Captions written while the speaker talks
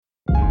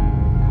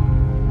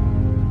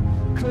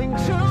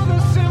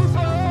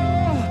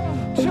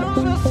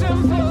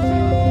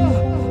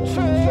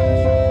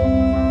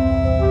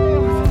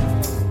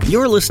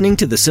You're listening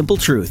to The Simple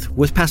Truth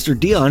with Pastor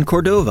Dion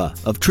Cordova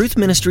of Truth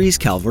Ministries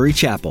Calvary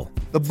Chapel.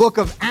 The book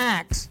of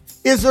Acts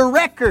is a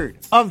record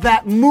of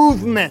that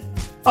movement,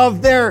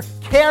 of their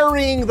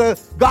carrying the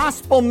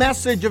gospel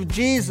message of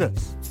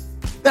Jesus.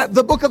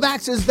 The book of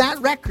Acts is that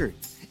record.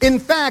 In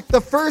fact,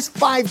 the first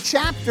 5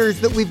 chapters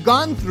that we've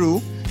gone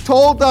through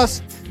told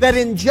us that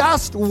in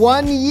just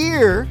 1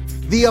 year,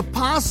 the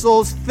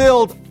apostles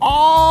filled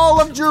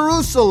all of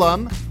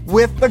Jerusalem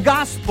with the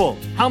gospel.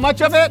 How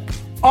much of it?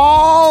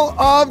 All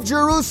of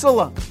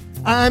Jerusalem.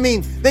 I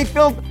mean, they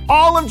filled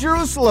all of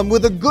Jerusalem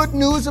with the good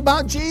news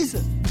about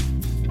Jesus.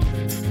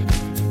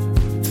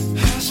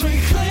 As we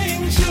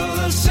cling to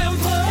the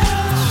simple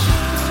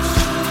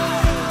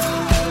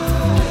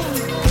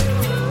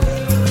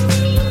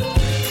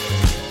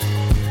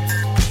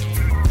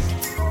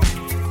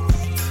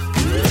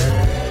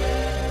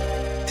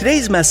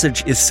Today's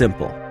message is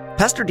simple.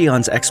 Pastor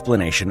Dion's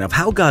explanation of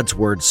how God's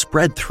word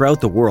spread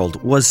throughout the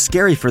world was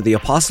scary for the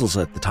apostles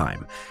at the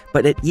time,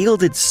 but it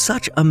yielded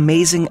such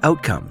amazing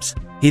outcomes.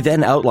 He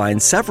then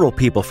outlined several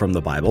people from the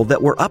Bible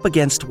that were up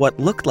against what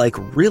looked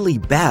like really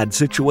bad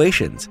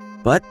situations,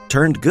 but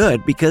turned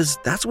good because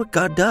that's what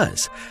God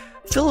does.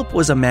 Philip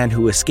was a man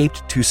who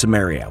escaped to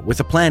Samaria with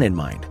a plan in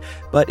mind,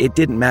 but it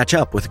didn't match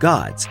up with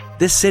God's.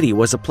 This city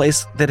was a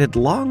place that had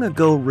long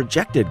ago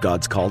rejected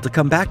God's call to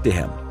come back to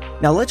him.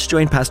 Now let's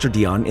join Pastor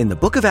Dion in the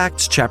book of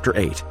Acts chapter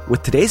 8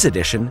 with today's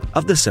edition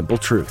of The Simple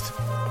Truth.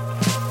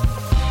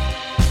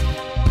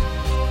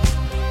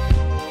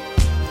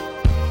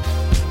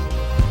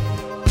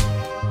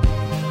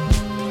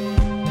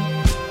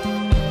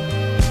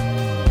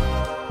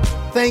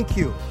 Thank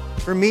you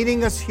for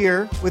meeting us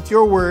here with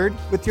your word,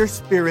 with your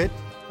spirit,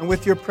 and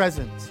with your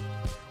presence.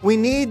 We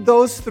need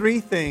those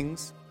 3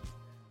 things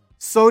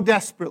so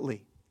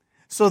desperately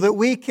so that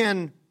we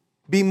can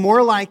be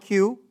more like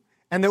you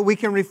and that we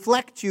can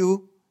reflect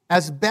you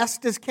as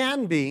best as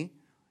can be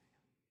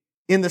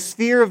in the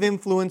sphere of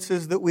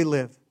influences that we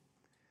live.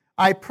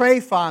 I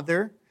pray,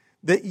 Father,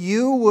 that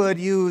you would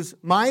use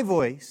my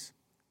voice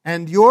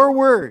and your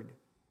word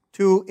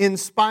to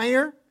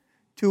inspire,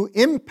 to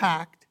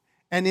impact,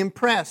 and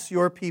impress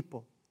your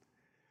people,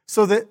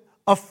 so that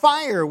a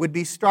fire would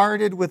be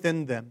started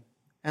within them.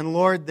 And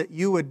Lord, that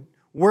you would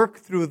work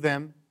through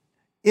them,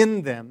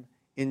 in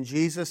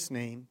Jesus'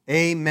 name,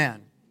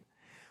 amen.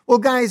 Well,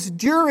 guys,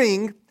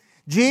 during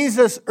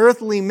Jesus'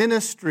 earthly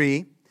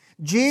ministry,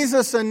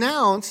 Jesus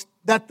announced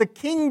that the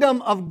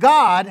kingdom of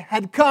God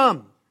had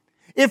come.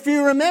 If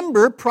you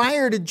remember,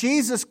 prior to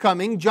Jesus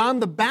coming, John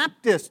the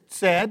Baptist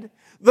said,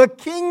 "The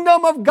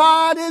kingdom of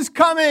God is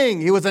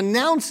coming." He was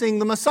announcing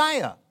the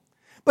Messiah.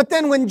 But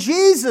then when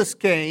Jesus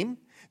came,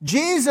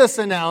 Jesus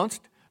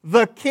announced,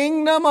 "The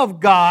kingdom of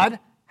God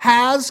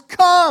has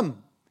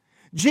come."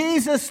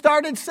 Jesus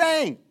started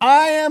saying,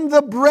 "I am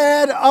the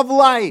bread of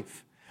life.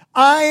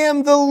 I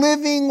am the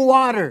living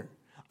water.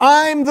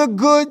 I'm the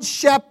good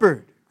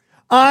shepherd.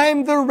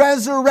 I'm the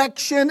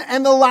resurrection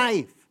and the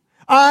life.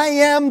 I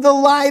am the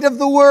light of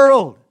the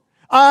world.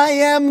 I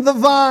am the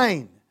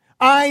vine.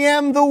 I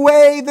am the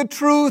way, the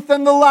truth,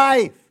 and the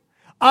life.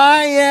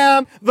 I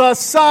am the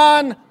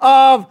Son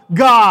of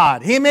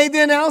God." He made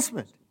the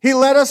announcement. He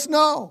let us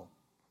know.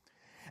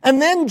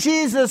 And then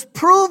Jesus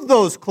proved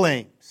those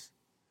claims,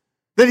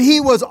 that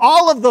he was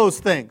all of those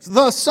things,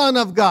 the Son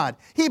of God.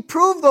 He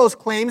proved those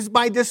claims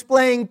by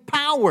displaying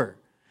power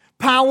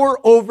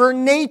over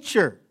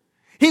nature.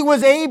 He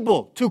was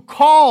able to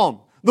calm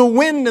the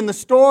wind and the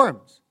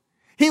storms.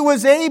 He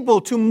was able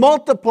to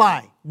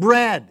multiply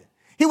bread.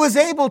 He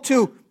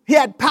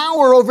had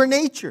power over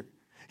nature.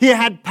 He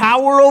had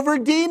power over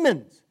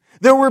demons.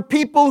 There were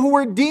people who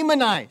were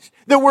demonized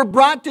that were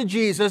brought to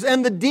Jesus,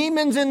 and the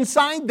demons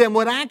inside them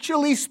would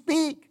actually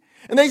speak.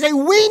 And they say,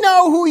 "We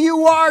know who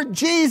you are,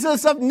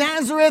 Jesus of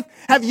Nazareth.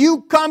 Have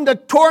you come to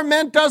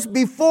torment us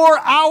before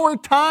our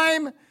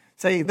time?"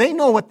 Say, they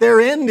know what their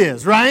end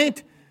is,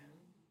 right?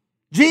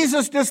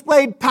 Jesus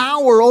displayed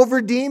power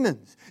over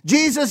demons.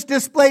 Jesus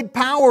displayed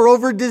power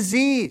over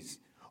disease,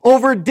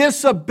 over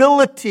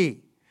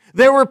disability.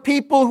 There were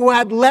people who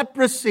had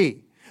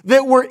leprosy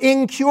that were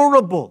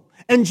incurable,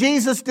 and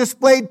Jesus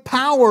displayed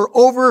power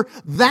over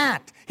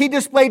that. He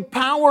displayed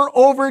power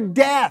over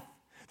death.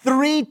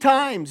 3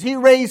 times he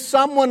raised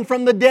someone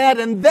from the dead,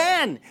 and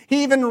then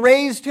he even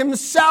raised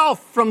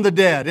himself from the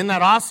dead. Isn't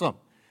that awesome?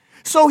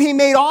 So he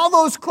made all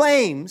those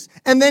claims,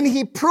 and then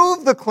he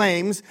proved the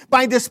claims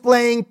by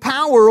displaying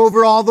power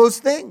over all those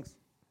things.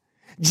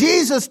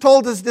 Jesus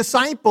told his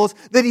disciples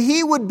that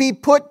he would be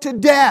put to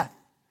death,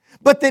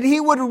 but that he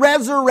would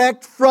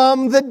resurrect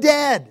from the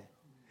dead.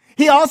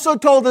 He also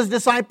told his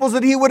disciples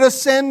that he would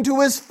ascend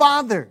to his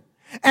Father,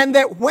 and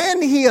that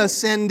when he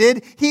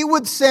ascended, he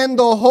would send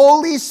the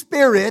Holy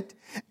Spirit,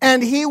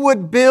 and he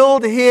would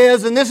build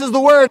his, and this is the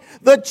word,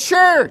 the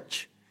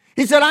church.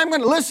 He said,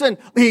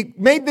 he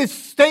made these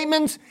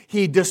statements,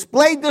 he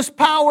displayed this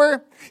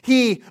power,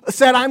 he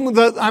said, I'm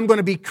going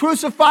to be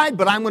crucified,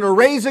 but I'm going to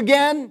rise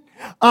again.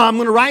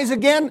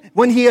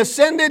 When he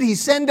ascended, he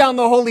sent down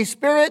the Holy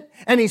Spirit,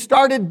 and he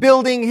started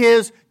building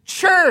his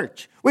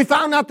church. We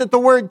found out that the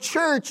word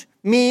church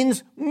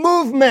means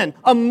movement,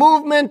 a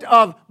movement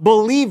of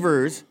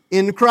believers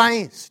in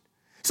Christ.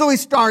 So he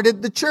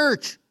started the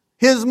church,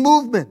 his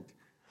movement.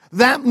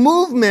 That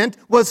movement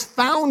was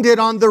founded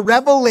on the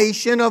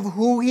revelation of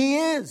who he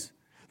is,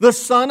 the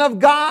Son of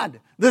God,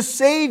 the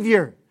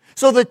Savior.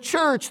 So the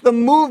church, the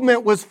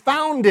movement, was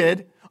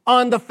founded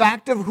on the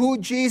fact of who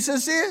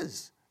Jesus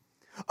is.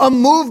 A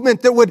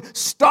movement that would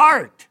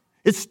start.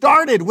 It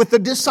started with the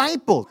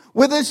disciples,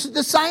 with his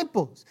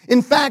disciples.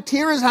 In fact,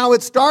 here is how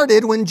it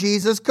started when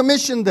Jesus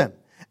commissioned them.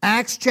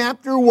 Acts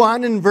chapter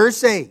 1 and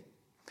verse 8.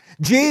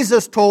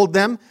 Jesus told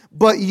them,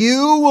 "But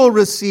you will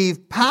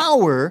receive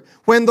power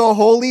when the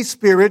Holy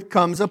Spirit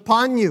comes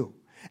upon you,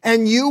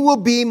 and you will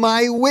be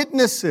my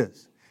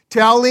witnesses,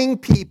 telling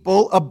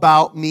people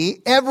about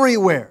me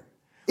everywhere.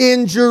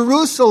 In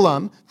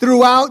Jerusalem,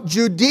 throughout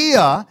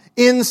Judea,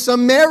 in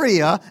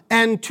Samaria,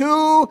 and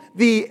to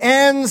the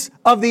ends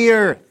of the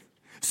earth."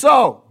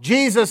 So,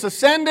 Jesus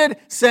ascended,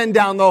 sent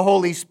down the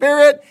Holy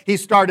Spirit. He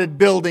started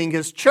building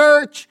his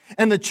church,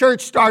 and the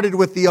church started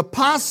with the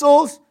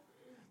apostles.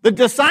 The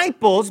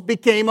disciples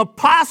became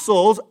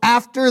apostles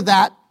after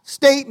that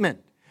statement.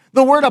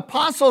 The word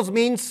apostles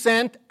means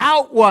sent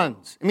out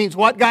ones. It means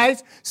what,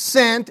 guys?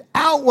 Sent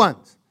out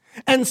ones.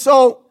 And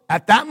so,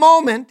 at that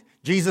moment,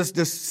 Jesus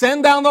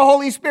sent down the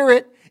Holy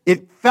Spirit.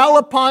 It fell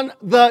upon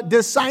the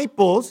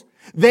disciples.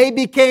 They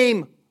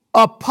became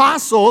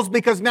apostles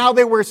because now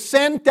they were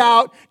sent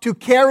out to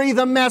carry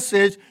the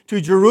message to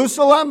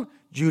Jerusalem,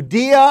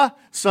 Judea,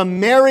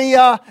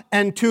 Samaria,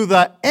 and to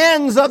the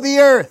ends of the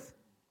earth.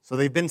 So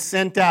they've been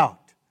sent out.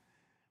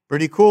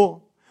 Pretty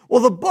cool.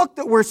 Well, the book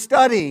that we're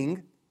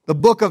studying, the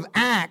book of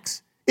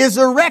Acts, is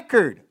a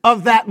record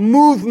of that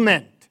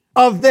movement,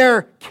 of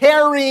their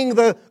carrying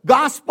the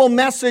gospel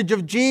message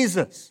of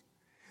Jesus.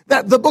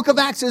 That the book of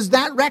Acts is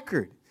that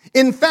record.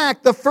 In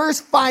fact, the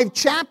first 5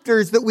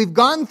 chapters that we've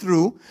gone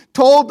through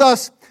told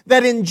us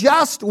that in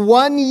just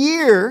 1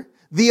 year,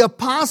 the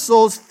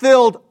apostles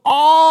filled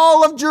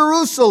all of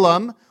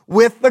Jerusalem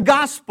with the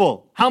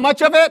gospel. How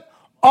much of it?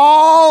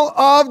 All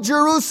of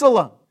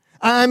Jerusalem.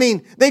 I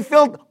mean, they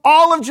filled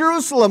all of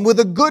Jerusalem with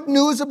the good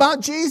news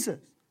about Jesus.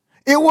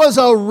 It was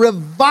a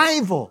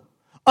revival,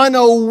 an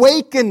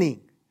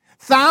awakening.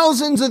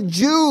 Thousands of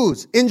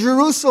Jews in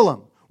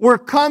Jerusalem were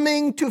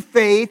coming to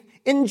faith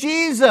in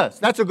Jesus.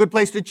 That's a good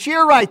place to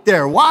cheer right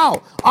there.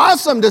 Wow,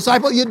 awesome,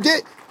 disciple. You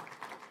did.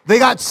 They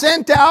got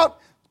sent out,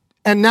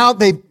 and now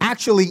they've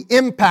actually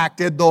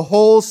impacted the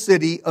whole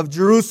city of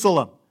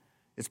Jerusalem.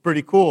 It's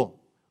pretty cool.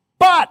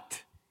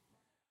 But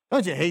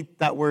don't you hate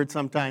that word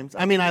sometimes?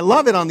 I mean, I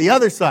love it on the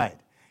other side.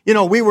 You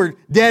know, we were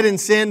dead in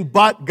sin,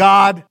 but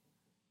God.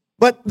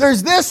 But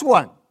there's this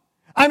one.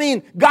 I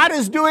mean, God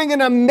is doing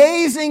an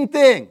amazing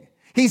thing.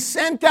 He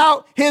sent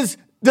out his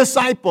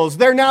disciples.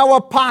 They're now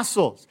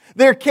apostles.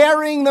 They're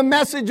carrying the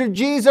message of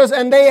Jesus,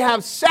 and they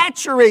have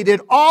saturated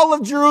all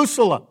of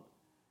Jerusalem.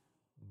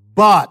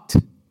 But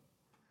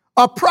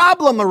a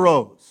problem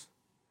arose,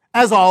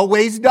 as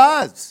always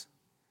does.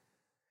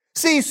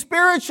 See,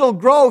 spiritual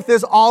growth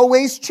is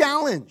always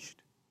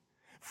challenged.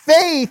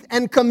 Faith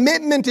and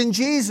commitment in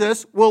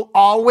Jesus will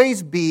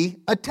always be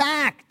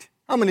attacked.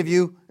 How many of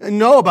you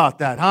know about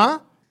that, huh?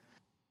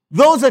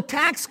 Those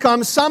attacks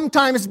come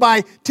sometimes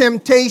by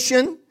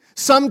temptation,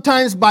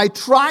 sometimes by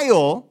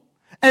trial,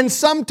 and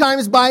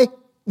sometimes by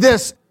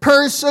this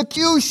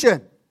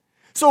persecution.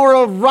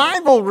 So a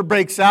rivalry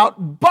breaks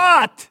out,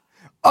 but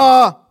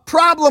a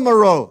problem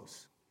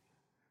arose.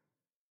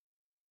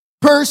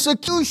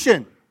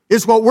 Persecution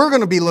is what we're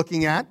going to be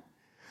looking at.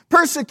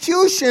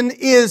 Persecution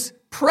is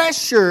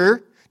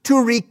pressure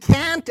to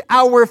recant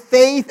our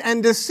faith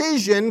and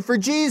decision for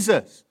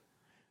Jesus.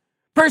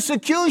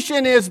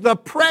 Persecution is the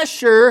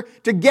pressure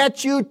to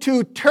get you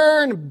to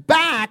turn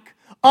back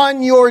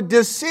on your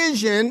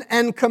decision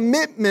and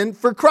commitment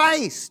for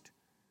Christ.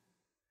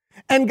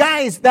 And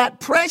guys, that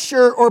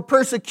pressure or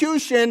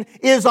persecution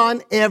is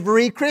on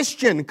every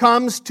Christian,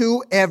 comes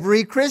to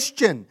every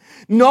Christian.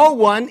 No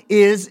one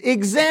is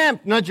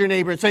exempt. Nudge your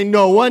neighbor and say,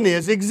 no one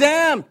is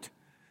exempt.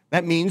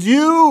 That means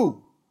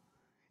you.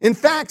 In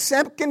fact,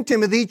 2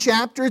 Timothy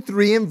chapter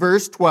 3 and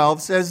verse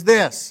 12 says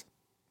this: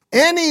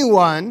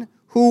 anyone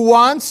who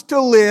wants to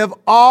live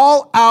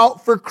all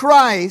out for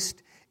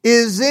Christ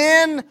is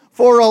in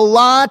for a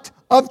lot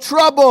of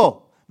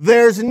trouble.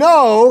 There's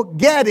no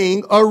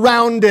getting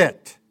around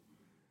it.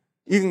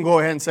 You can go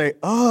ahead and say,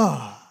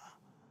 oh.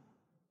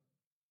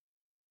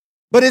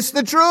 But it's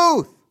the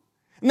truth.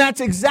 And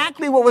that's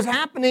exactly what was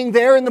happening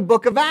there in the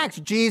book of Acts.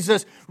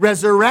 Jesus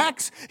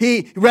resurrects.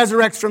 He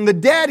resurrects from the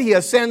dead. He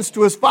ascends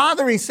to his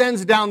Father. He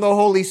sends down the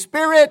Holy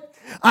Spirit.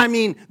 I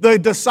mean, the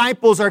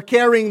disciples are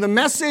carrying the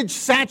message,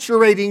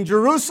 saturating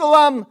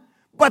Jerusalem.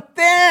 But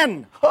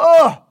then,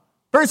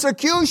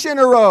 persecution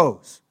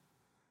arose.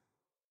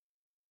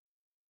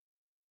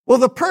 Well,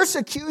 the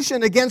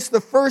persecution against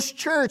the first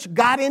church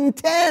got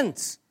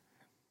intense.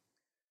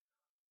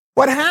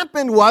 What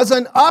happened was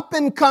an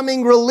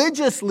up-and-coming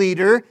religious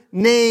leader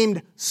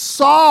named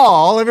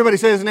Saul, everybody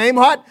say his name,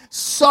 what?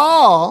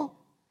 Saul,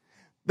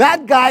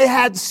 That guy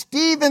had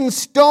Stephen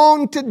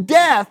stoned to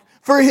death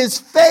for his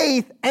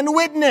faith and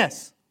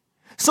witness.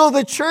 So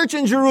the church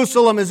in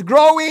Jerusalem is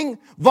growing,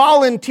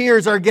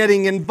 volunteers are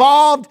getting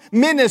involved,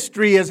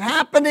 ministry is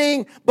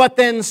happening, but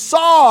then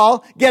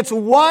Saul gets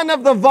one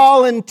of the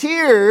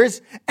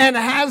volunteers and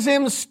has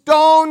him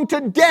stoned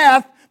to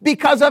death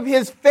because of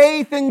his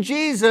faith in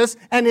Jesus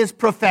and his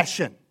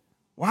profession.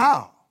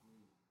 Wow.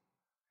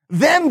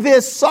 Then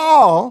this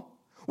Saul,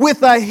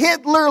 with a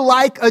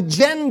Hitler-like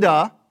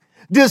agenda,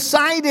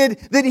 decided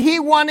that he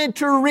wanted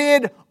to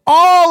rid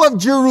all of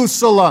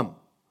Jerusalem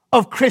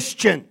of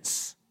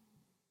Christians.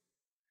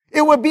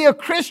 It would be a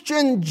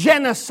Christian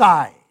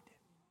genocide.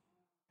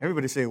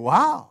 Everybody say,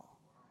 wow.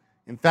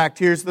 In fact,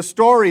 here's the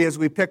story as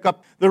we pick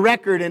up the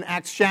record in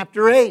Acts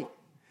chapter 8.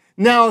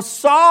 Now,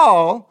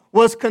 Saul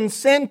was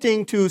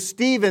consenting to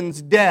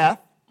Stephen's death.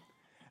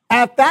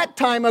 At that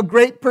time, a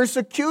great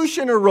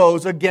persecution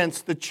arose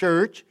against the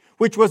church,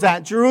 which was at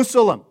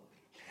Jerusalem.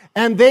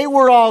 And they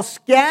were all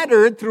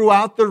scattered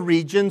throughout the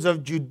regions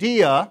of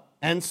Judea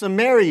and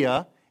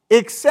Samaria,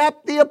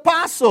 except the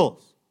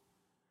apostles.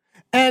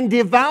 And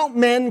devout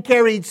men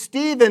carried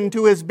Stephen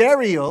to his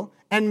burial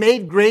and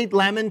made great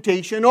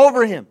lamentation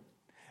over him.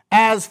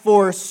 As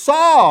for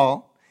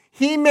Saul,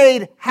 he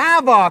made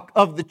havoc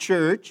of the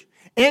church,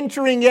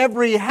 entering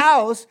every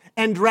house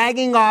and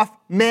dragging off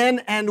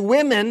men and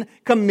women,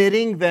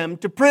 committing them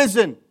to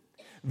prison.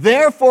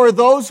 Therefore,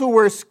 those who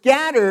were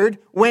scattered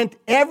went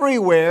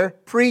everywhere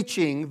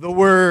preaching the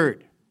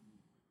word.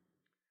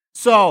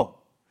 So,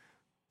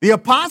 the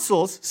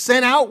apostles,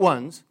 sent out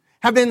ones,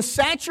 have been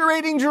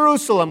saturating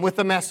Jerusalem with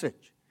the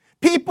message.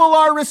 People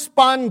are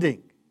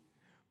responding.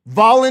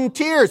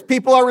 Volunteers,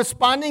 people are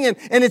responding,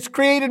 and it's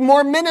created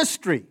more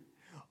ministry.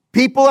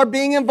 People are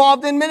being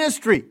involved in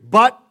ministry,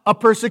 but a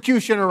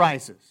persecution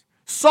arises.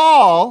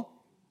 Saul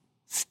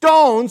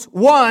stones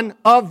one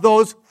of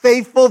those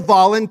faithful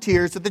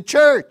volunteers of the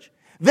church.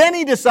 Then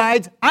he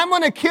decides, I'm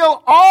going to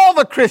kill all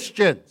the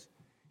Christians.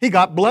 He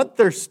got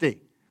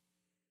bloodthirsty.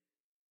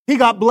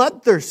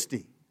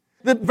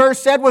 The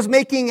verse said was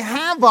making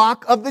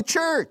havoc of the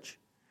church.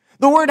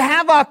 The word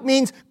havoc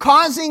means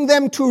causing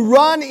them to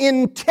run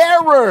in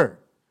terror.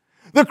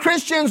 The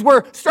Christians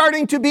were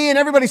starting to be, and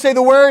everybody say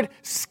the word,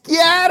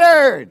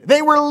 scattered.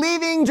 They were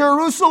leaving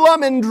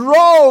Jerusalem in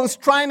droves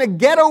trying to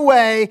get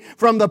away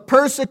from the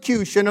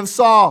persecution of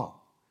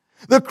Saul.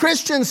 The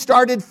Christians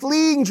started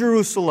fleeing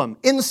Jerusalem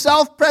in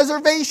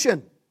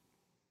self-preservation,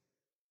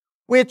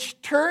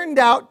 which turned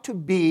out to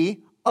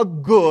be a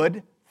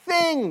good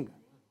thing.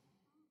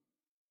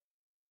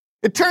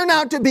 It turned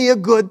out to be a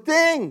good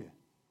thing.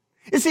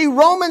 You see,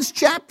 Romans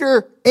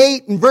chapter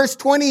 8 and verse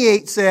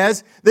 28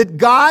 says that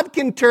God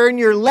can turn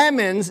your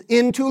lemons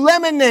into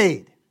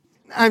lemonade.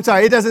 I'm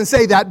sorry, it doesn't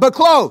say that, but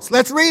close.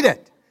 Let's read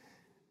it.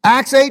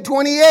 Acts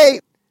 8:28.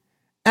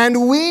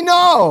 And we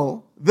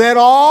know that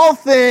all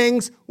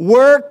things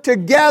work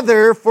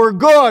together for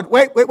good.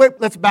 Wait,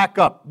 let's back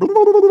up.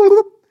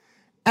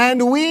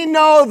 And we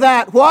know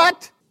that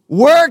what?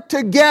 Work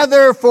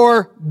together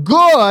for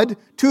good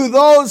to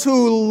those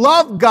who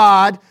love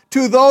God,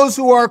 to those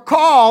who are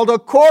called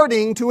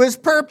according to His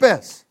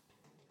purpose.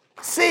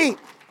 See,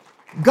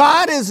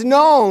 God is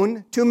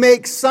known to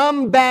make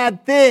some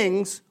bad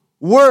things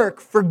work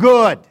for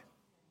good.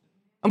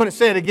 I'm going to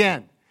say it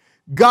again.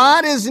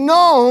 God is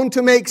known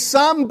to make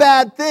some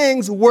bad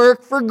things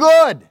work for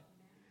good.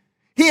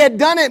 He had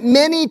done it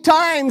many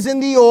times in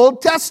the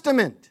Old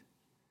Testament.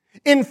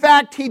 In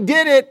fact, He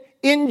did it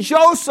in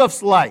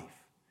Joseph's life.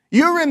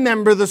 You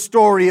remember the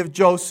story of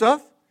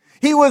Joseph.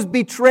 He was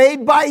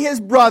betrayed by his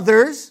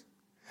brothers.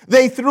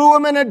 They threw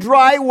him in a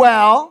dry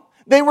well.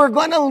 They were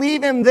going to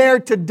leave him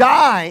there to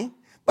die,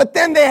 but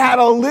then they had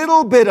a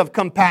little bit of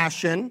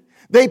compassion.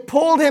 They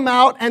pulled him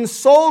out and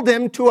sold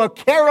him to a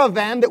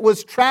caravan that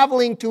was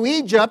traveling to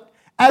Egypt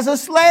as a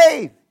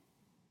slave.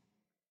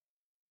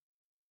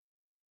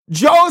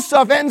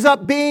 Joseph ends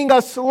up being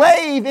a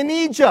slave in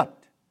Egypt.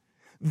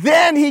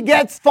 Then he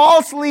gets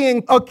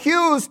falsely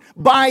accused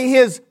by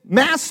his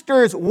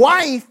master's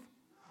wife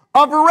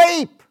of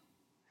rape,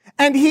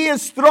 and he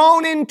is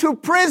thrown into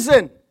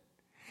prison.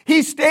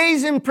 He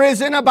stays in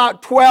prison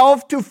about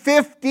 12 to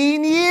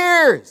 15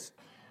 years.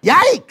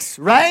 Yikes,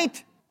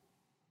 right?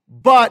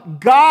 But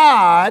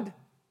God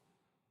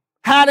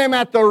had him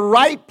at the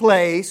right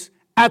place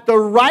at the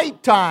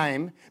right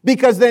time,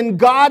 because then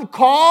God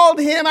called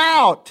him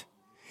out.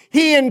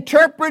 He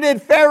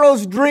interpreted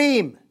Pharaoh's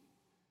dream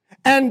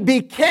and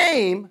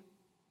became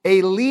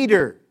a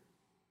leader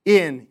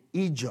in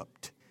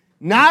Egypt.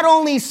 Not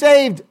only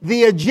saved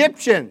the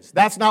Egyptians,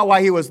 that's not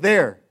why he was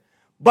there,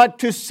 but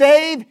to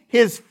save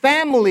his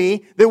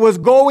family that was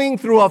going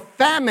through a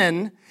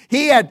famine.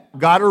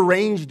 God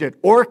arranged it,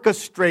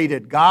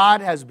 orchestrated.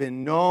 God has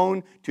been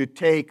known to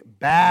take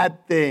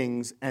bad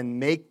things and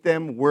make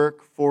them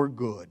work for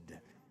good.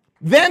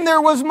 Then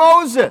there was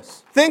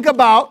Moses. Think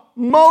about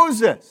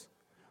Moses.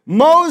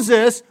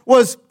 Moses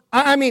was,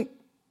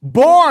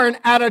 born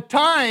at a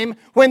time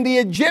when the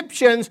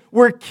Egyptians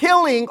were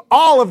killing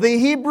all of the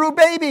Hebrew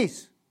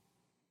babies.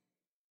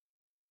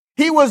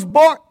 He was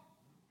born.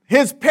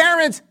 His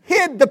parents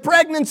hid the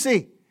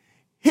pregnancy,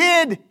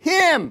 hid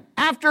him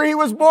after he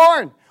was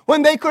born.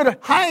 When they could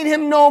hide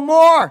him no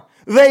more,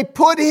 they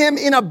put him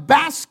in a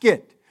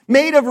basket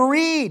made of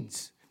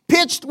reeds,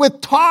 pitched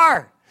with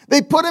tar.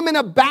 They put him in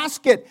a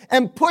basket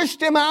and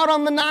pushed him out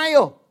on the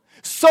Nile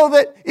so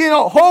that,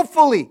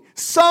 hopefully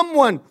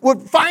someone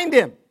would find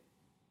him.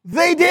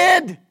 They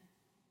did.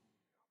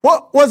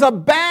 What was a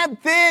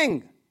bad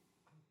thing?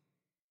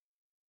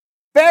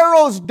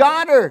 Pharaoh's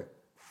daughter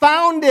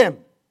found him.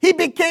 He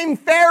became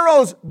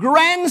Pharaoh's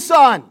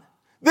grandson.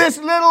 This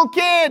little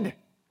kid.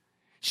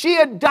 She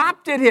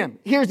adopted him.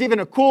 Here's even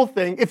a cool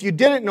thing. If you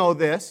didn't know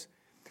this,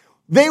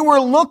 they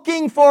were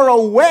looking for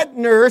a wet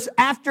nurse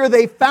after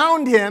they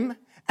found him,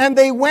 and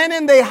they went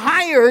and they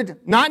hired,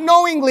 not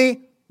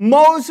knowingly,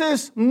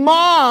 Moses'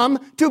 mom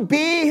to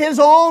be her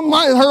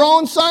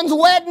own son's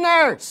wet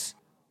nurse.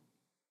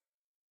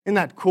 Isn't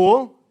that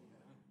cool?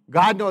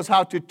 God knows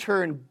how to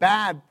turn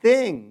bad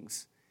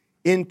things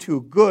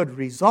into good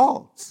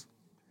results.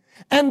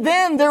 And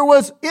then there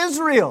was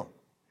Israel.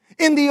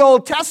 In the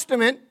Old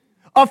Testament,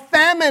 a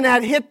famine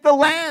had hit the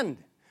land.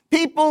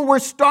 People were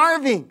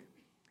starving.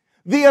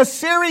 The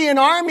Assyrian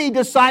army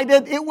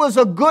decided it was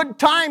a good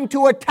time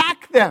to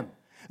attack them.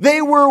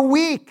 They were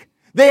weak.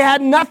 They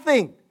had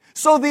nothing.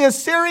 So the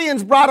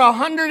Assyrians brought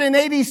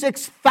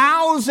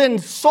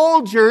 186,000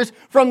 soldiers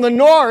from the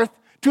north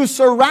to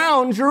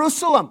surround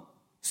Jerusalem.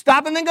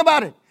 Stop and think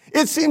about it.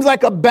 It seems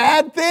like a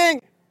bad thing.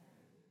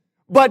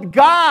 But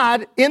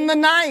God, in the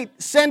night,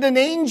 sent an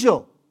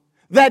angel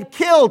that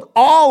killed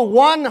all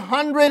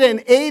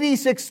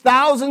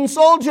 186,000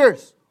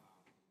 soldiers.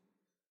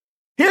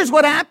 Here's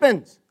what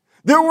happens.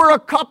 There were a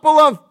couple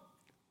of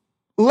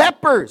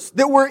lepers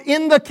that were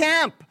in the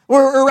camp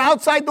or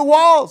outside the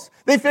walls.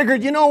 They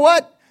figured, you know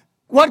what?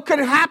 What could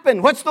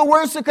happen? What's the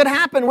worst that could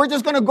happen? We're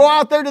just going to go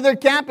out there to their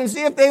camp and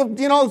see if they,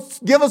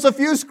 give us a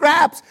few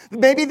scraps.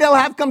 Maybe they'll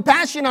have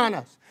compassion on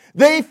us.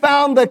 They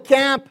found the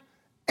camp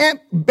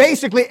and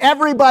basically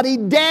everybody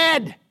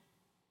dead.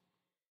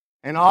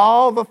 And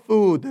all the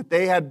food that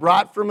they had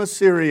brought from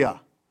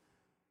Assyria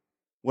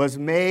was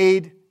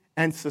made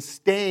and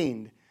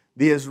sustained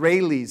the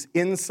Israelis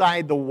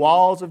inside the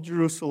walls of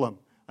Jerusalem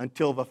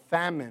until the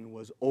famine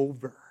was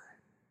over.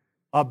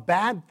 A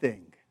bad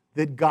thing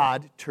that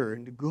God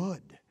turned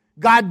good.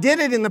 God did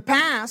it in the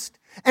past,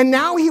 and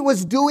now he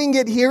was doing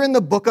it here in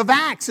the book of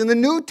Acts for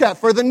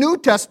the New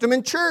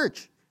Testament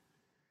church.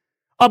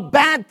 A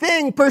bad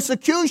thing,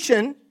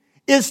 persecution,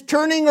 is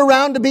turning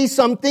around to be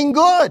something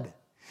good.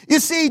 You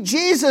see,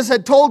 Jesus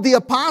had told the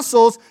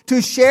apostles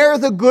to share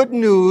the good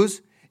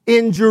news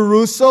in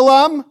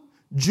Jerusalem,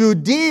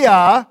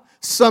 Judea,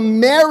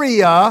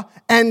 Samaria,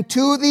 and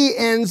to the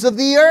ends of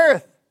the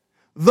earth.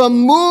 The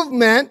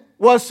movement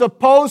was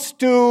supposed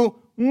to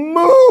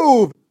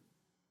move.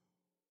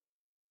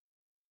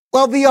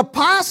 Well, the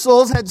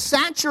apostles had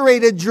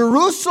saturated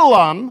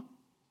Jerusalem,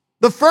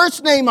 the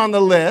first name on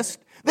the list.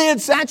 They had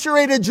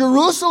saturated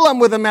Jerusalem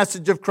with the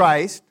message of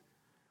Christ,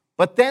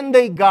 but then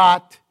they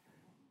got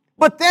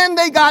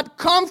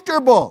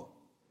comfortable.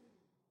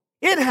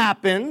 It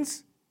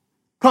happens.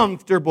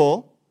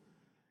 Comfortable.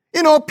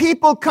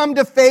 People come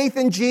to faith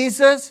in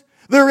Jesus.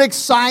 They're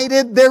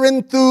excited. They're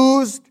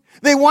enthused.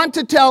 They want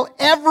to tell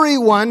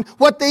everyone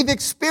what they've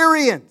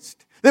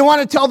experienced. They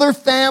want to tell their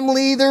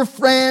family, their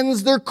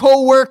friends, their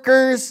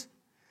co-workers.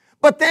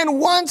 But then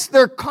once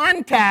their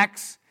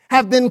contacts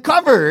have been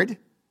covered,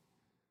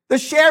 the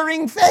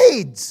sharing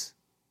fades.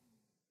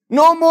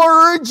 No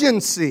more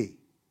urgency.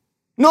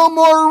 No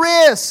more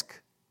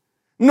risk.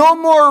 No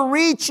more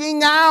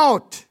reaching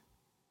out.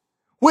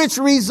 Which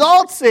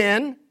results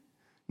in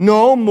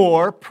no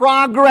more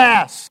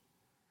progress.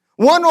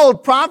 One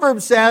old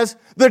proverb says,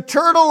 the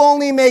turtle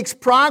only makes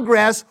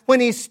progress when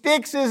he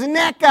sticks his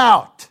neck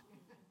out.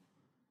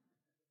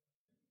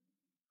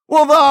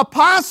 Well, the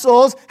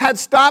apostles had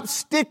stopped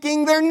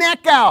sticking their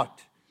neck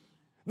out.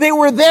 They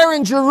were there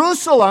in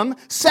Jerusalem,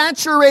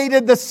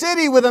 saturated the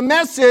city with a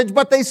message,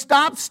 but they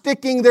stopped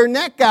sticking their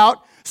neck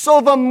out,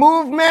 so the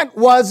movement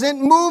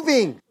wasn't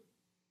moving.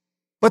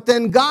 But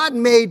then God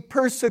made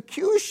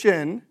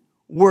persecution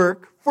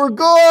work for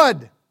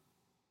good.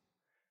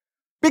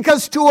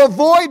 Because to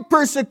avoid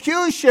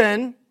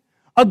persecution,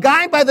 a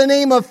guy by the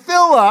name of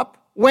Philip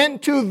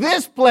went to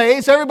this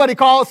place. Everybody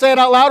say it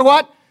out loud,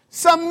 what?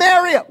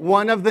 Samaria,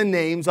 one of the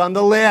names on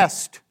the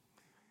list.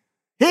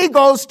 He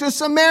goes to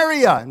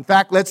Samaria. In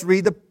fact, let's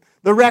read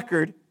the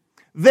record.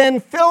 Then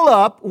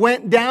Philip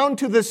went down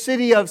to the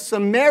city of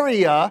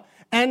Samaria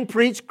and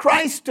preached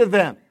Christ to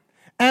them.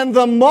 And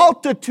the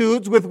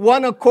multitudes with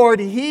one accord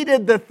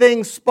heeded the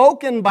things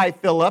spoken by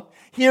Philip,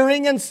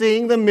 hearing and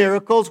seeing the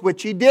miracles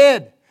which he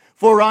did.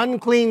 For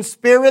unclean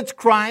spirits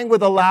crying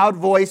with a loud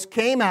voice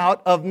came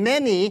out of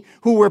many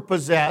who were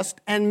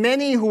possessed, and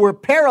many who were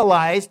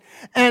paralyzed,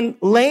 and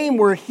lame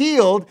were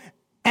healed,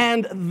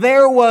 and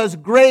there was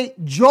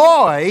great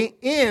joy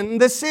in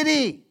the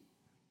city.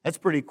 That's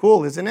pretty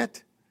cool, isn't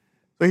it?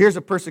 So here's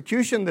a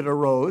persecution that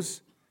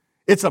arose.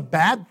 It's a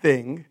bad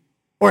thing,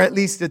 or at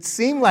least it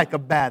seemed like a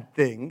bad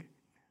thing.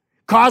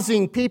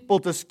 causing people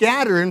to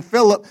scatter, and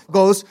Philip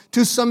goes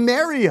to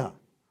Samaria.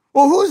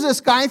 Well, who's this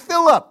guy,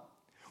 Philip?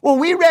 Well,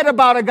 we read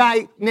about a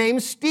guy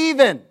named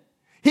Stephen.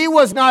 He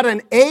was not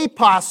an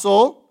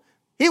apostle.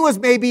 He was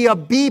maybe a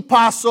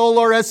B-postle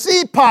or a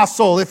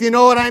C-postle, if you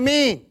know what I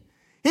mean.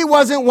 He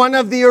wasn't one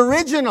of the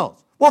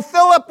originals. Well,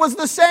 Philip was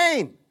the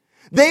same.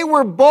 They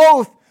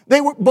both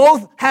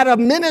had a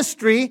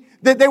ministry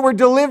that they were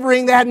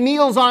delivering. They had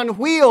Meals on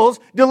Wheels,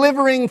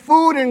 delivering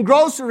food and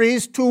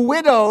groceries to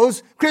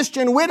widows,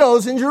 Christian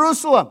widows in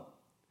Jerusalem.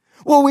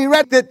 Well, we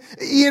read that,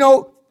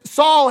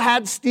 Saul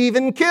had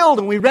Stephen killed,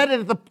 and we read it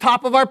at the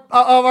top of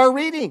our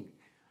reading.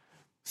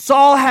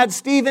 Saul had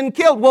Stephen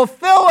killed. Well,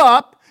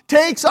 Philip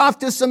takes off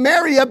to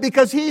Samaria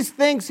because he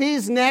thinks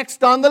he's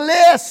next on the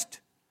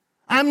list.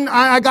 I'm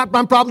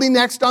probably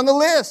next on the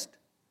list.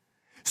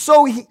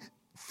 So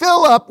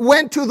Philip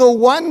went to the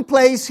one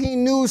place he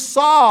knew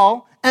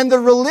Saul and the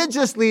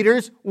religious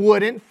leaders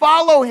wouldn't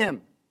follow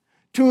him,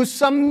 to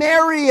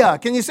Samaria.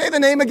 Can you say the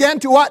name again?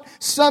 To what?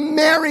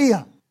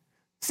 Samaria.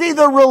 See,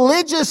 the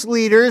religious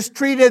leaders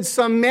treated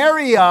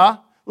Samaria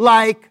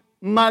like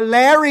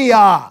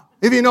malaria,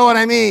 if you know what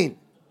I mean.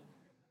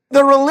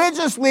 The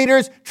religious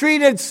leaders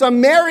treated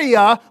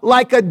Samaria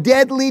like a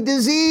deadly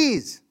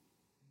disease.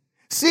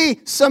 See,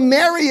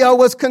 Samaria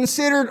was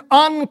considered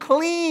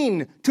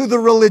unclean to the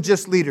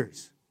religious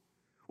leaders.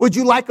 Would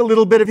you like a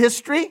little bit of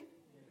history?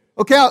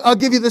 Okay, I'll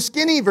give you the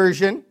skinny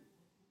version.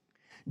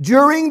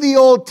 During the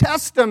Old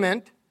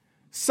Testament,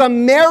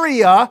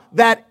 Samaria,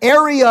 that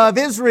area of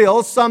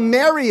Israel,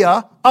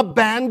 Samaria,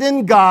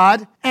 abandoned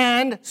God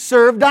and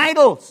served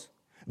idols.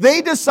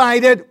 They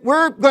decided,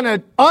 we're going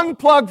to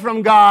unplug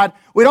from God.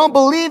 We don't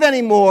believe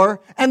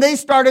anymore. And they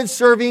started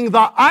serving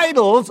the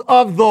idols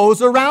of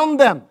those around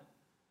them.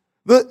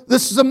 The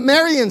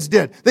Samaritans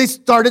did. They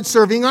started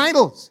serving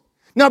idols.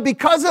 Now,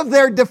 because of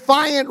their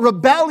defiant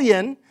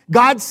rebellion,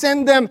 God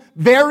sent them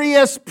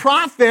various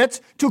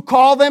prophets to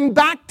call them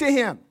back to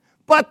Him.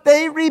 But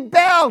they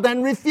rebelled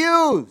and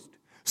refused.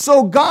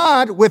 So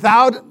God,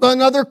 without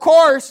another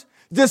course,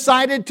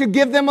 decided to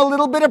give them a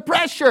little bit of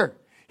pressure.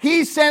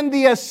 He sent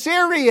the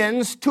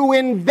Assyrians to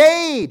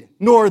invade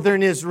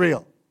northern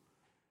Israel.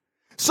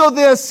 So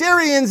the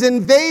Assyrians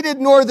invaded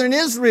northern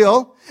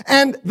Israel,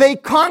 and they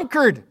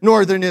conquered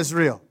northern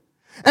Israel.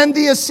 And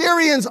the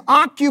Assyrians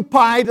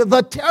occupied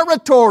the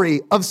territory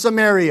of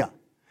Samaria.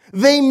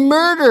 They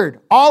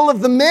murdered all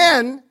of the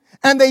men,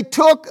 and they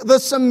took the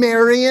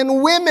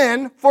Samarian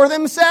women for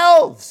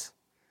themselves.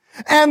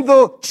 And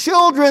the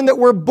children that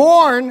were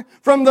born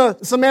from the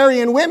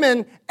Samarian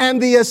women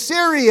and the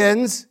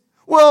Assyrians,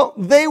 well,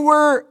 they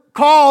were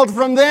called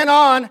from then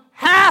on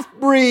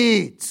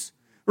half-breeds,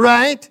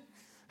 right?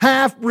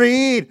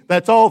 Half-breed,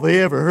 that's all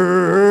they ever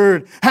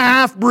heard.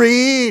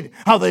 Half-breed,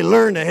 how they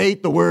learn to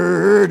hate the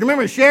word.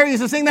 Remember Sherry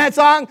used to sing that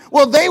song?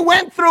 Well, they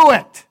went through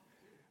it.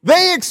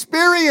 They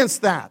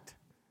experienced that.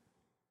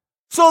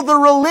 So the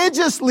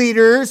religious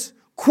leaders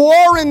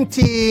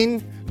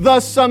quarantined the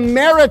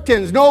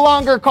Samaritans, no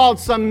longer called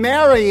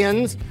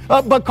Samarians,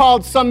 but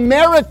called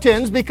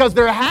Samaritans because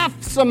they're half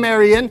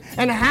Samarian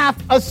and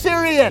half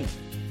Assyrian.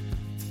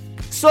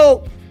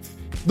 So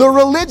the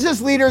religious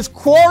leaders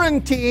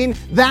quarantined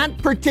that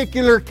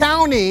particular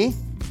county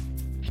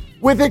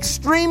with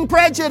extreme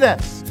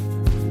prejudice.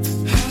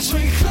 As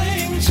we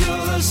cling to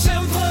the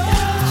simple.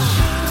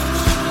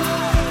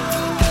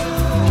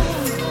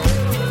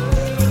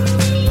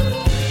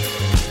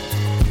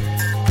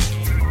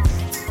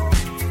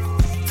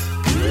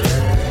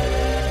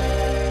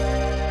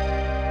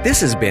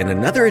 This has been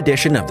another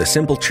edition of The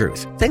Simple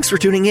Truth. Thanks for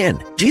tuning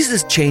in.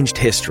 Jesus changed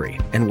history,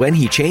 and when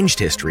He changed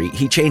history,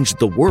 He changed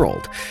the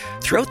world.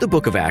 Throughout the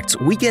book of Acts,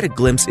 we get a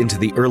glimpse into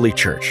the early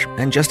church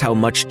and just how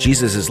much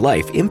Jesus'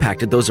 life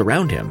impacted those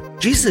around Him.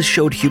 Jesus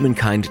showed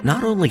humankind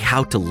not only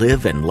how to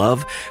live and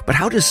love, but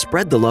how to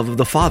spread the love of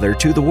the Father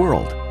to the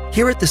world.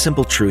 Here at The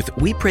Simple Truth,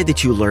 we pray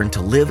that you learn to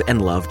live and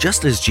love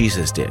just as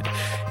Jesus did.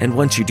 And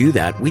once you do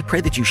that, we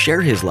pray that you share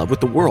His love with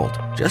the world,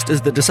 just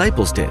as the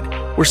disciples did.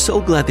 We're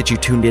so glad that you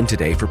tuned in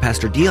today for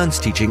Pastor Dion's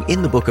teaching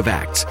in the book of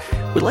Acts.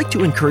 We'd like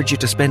to encourage you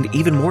to spend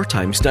even more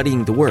time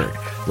studying the Word,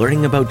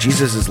 learning about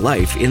Jesus'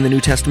 life in the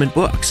New Testament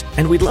books,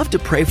 and we'd love to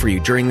pray for you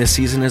during this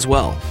season as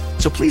well.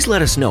 So please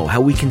let us know how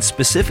we can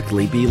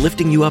specifically be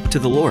lifting you up to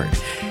the Lord.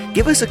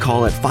 Give us a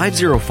call at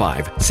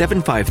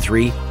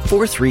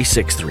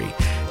 505-753-4363.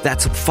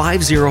 That's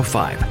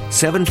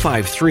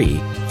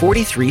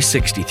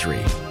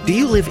 505-753-4363. Do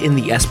you live in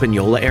the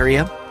Espanola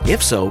area?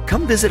 If so,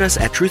 come visit us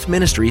at Truth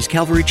Ministries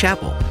Calvary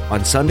Chapel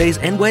on Sundays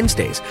and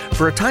Wednesdays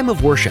for a time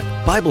of worship,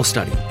 Bible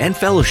study, and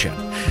fellowship.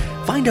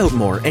 Find out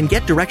more and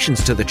get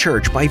directions to the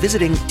church by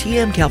visiting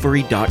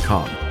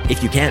tmcalvary.com.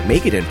 If you can't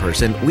make it in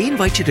person, we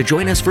invite you to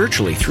join us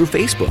virtually through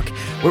Facebook,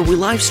 where we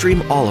live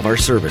stream all of our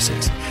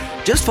services.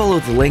 Just follow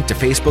the link to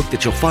Facebook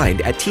that you'll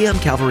find at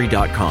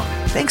tmcalvary.com.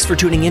 Thanks for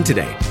tuning in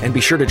today, and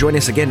be sure to join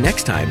us again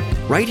next time,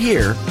 right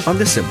here on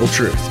The Simple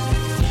Truth.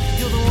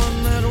 You're the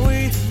one that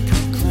we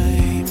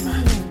proclaim.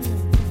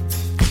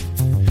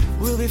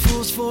 We'll be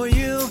fools for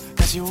you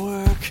as you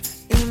work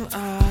in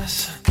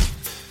us.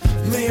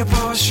 May your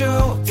power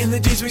show in the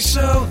deeds we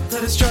sow.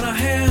 Let us join our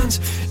hands,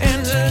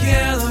 and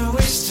together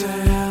we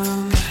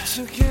stand.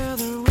 Together